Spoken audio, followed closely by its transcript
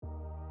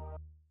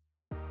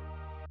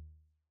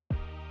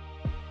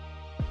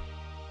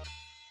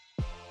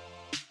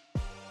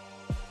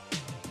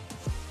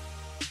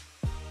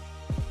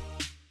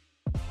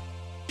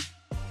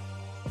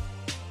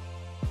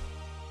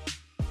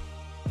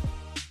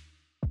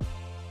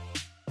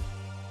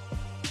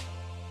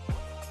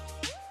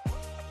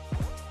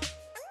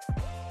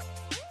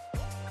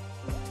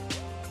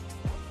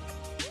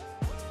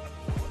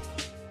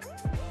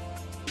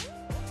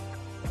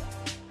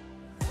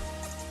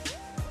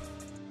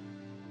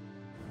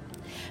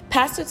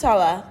Pastor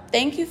Tala,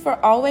 thank you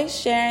for always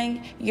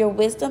sharing your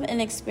wisdom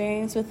and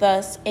experience with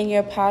us in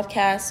your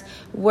podcast,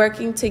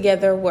 Working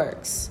Together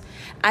Works.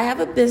 I have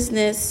a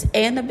business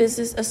and a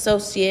business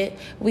associate.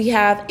 We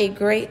have a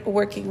great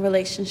working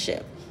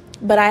relationship,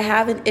 but I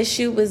have an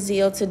issue with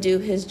Zeal to do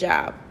his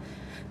job.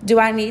 Do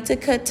I need to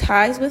cut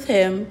ties with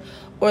him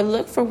or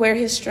look for where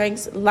his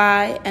strengths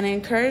lie and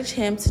encourage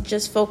him to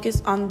just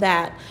focus on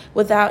that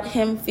without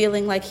him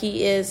feeling like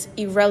he is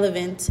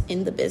irrelevant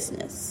in the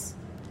business?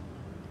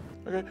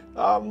 Okay.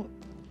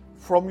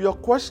 From your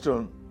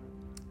question,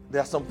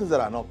 there are some things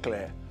that are not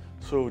clear.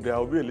 So there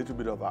will be a little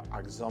bit of an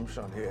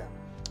assumption here.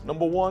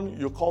 Number one,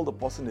 you call the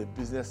person a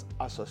business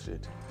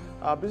associate.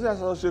 A business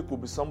associate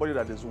could be somebody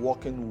that is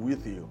working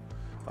with you.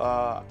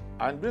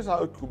 And business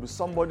associate could be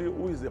somebody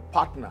who is a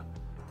partner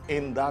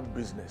in that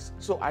business.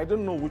 So I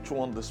don't know which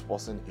one this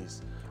person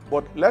is.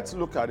 But let's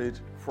look at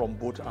it from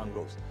both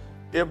angles.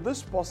 If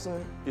this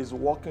person is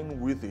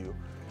working with you,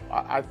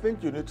 I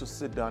think you need to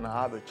sit down and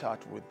have a chat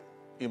with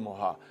him or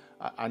her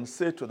and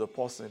say to the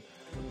person,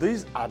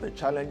 these are the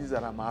challenges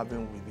that I'm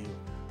having with you.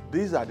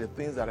 These are the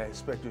things that I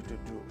expect you to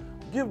do.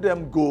 Give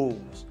them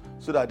goals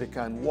so that they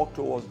can work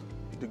towards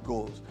the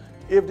goals.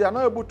 If they are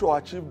not able to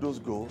achieve those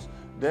goals,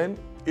 then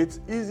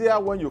it's easier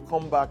when you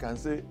come back and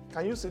say,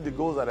 can you see the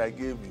goals that I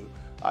gave you?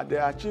 They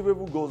are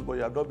achievable goals, but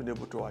you have not been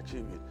able to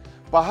achieve it.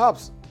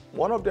 Perhaps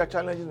one of their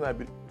challenges might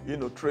be,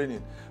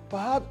 training.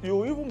 Perhaps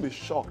you'll even be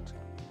shocked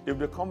if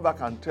they come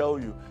back and tell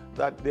you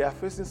that they are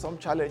facing some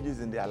challenges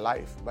in their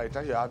life by the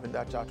time you're having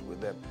that chat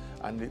with them.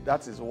 And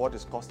that is what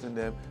is costing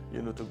them,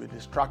 to be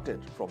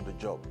distracted from the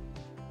job.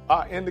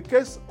 In the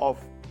case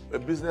of a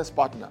business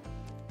partner,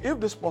 if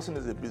this person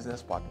is a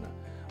business partner,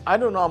 I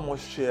don't know how much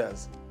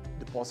shares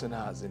the person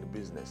has in the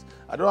business.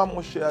 I don't know how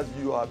much shares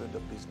you have in the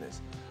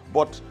business.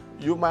 But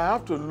you might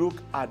have to look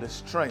at the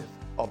strength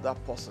of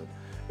that person.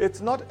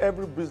 It's not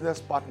every business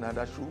partner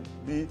that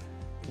should be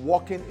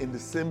working in the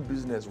same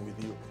business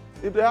with you.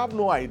 If they have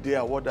no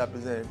idea what that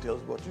business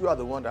entails, but you are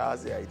the one that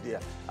has the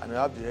idea and you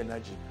have the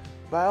energy,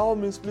 by all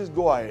means, please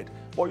go ahead.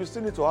 But you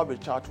still need to have a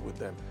chat with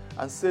them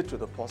and say to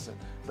the person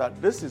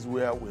that this is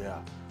where we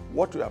are.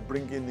 What we are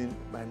bringing in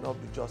might not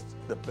be just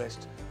the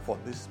best for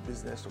this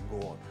business to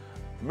go on.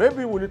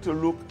 Maybe we need to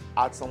look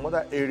at some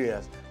other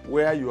areas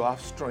where you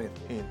have strength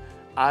in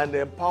and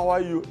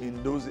empower you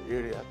in those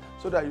areas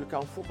so that you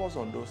can focus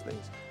on those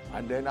things,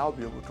 and then I'll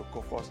be able to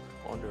focus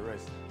on the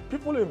rest.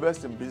 People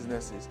invest in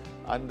businesses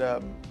and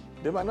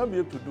they might not be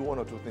able to do one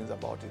or two things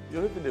about it. The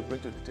only thing they bring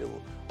to the table,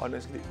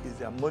 honestly, is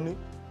their money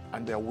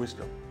and their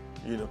wisdom.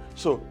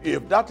 So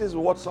if that is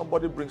what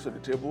somebody brings to the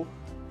table,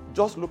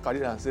 just look at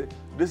it and say,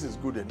 this is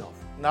good enough.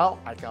 Now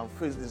I can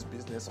face this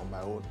business on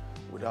my own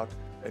without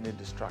any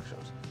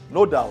distractions.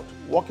 No doubt,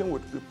 working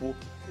with people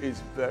is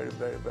very,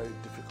 very, very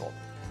difficult.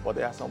 But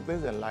there are some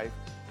things in life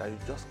that you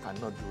just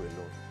cannot do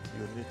alone.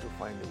 You need to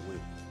find a way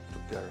to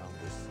get around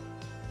this.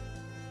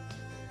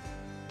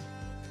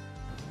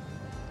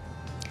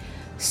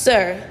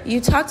 Sir,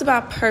 you talked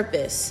about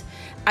purpose.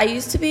 I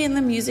used to be in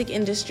the music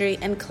industry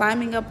and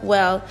climbing up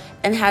well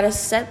and had a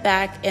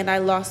setback and I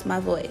lost my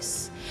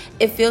voice.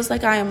 It feels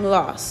like I am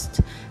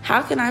lost.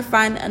 How can I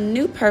find a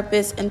new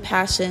purpose and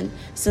passion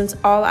since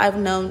all I've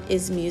known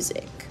is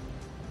music?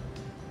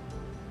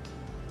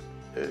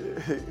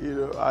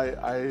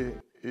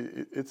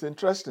 It's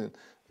interesting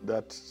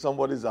that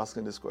somebody's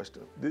asking this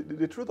question.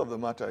 The truth of the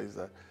matter is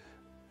that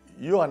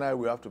you and I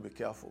will have to be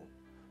careful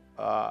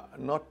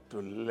not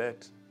to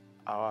let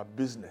our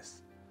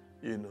business,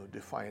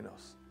 define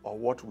us, or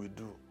what we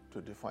do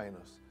to define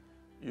us.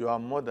 You are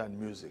more than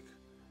music.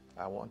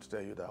 I want to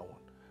tell you that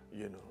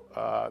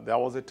one. There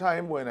was a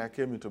time when I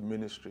came into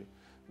ministry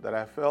that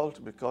I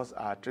felt because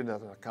I had trained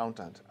as an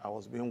accountant, I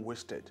was being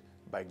wasted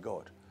by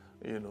God,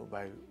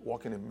 by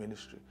working in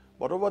ministry.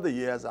 But over the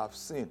years, I've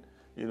seen,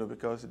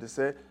 because they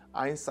say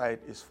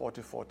hindsight is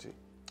 40-40.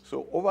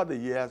 So over the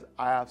years,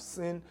 I have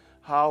seen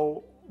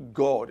how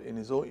God, in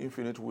His own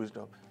infinite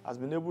wisdom, has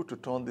been able to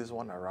turn this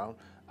one around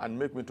and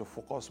make me to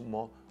focus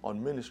more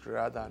on ministry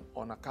rather than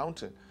on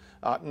accounting.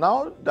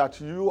 Now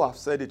that you have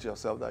said it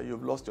yourself, that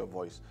you've lost your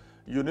voice,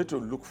 you need to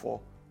look for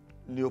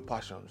new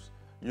passions.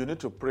 You need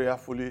to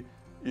prayerfully,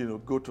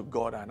 go to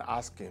God and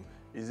ask Him,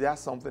 is there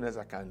something else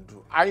I can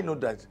do? I know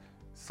that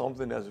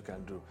something else you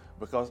can do,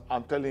 because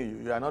I'm telling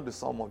you, you are not the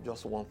sum of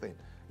just one thing.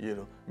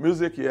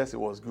 Music, yes, it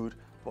was good,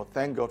 but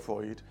thank God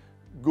for it.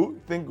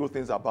 Think good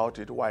things about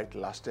it while it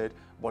lasted,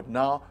 but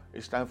now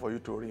it's time for you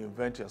to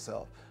reinvent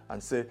yourself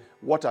and say,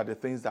 what are the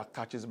things that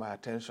catches my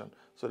attention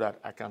so that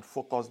I can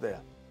focus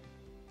there?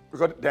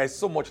 Because there is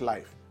so much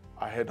life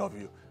ahead of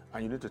you,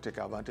 and you need to take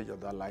advantage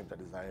of that life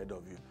that is ahead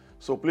of you.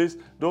 So please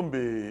don't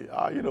be,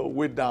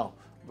 weighed down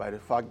by the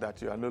fact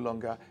that you are no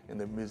longer in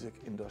the music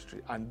industry,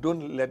 and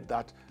don't let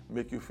that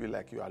make you feel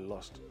like you are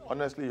lost.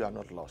 Honestly, you are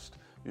not lost.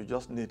 You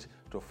just need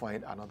to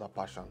find another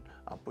passion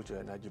and put your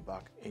energy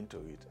back into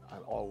it,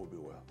 and all will be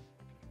well.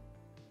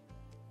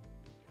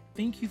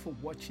 Thank you for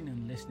watching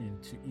and listening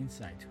to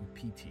Insight with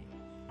PT,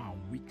 our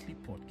weekly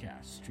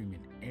podcast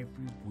streaming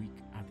every week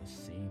at the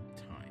same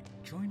time.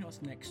 Join us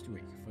next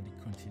week for the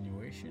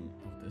continuation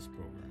of this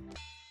program.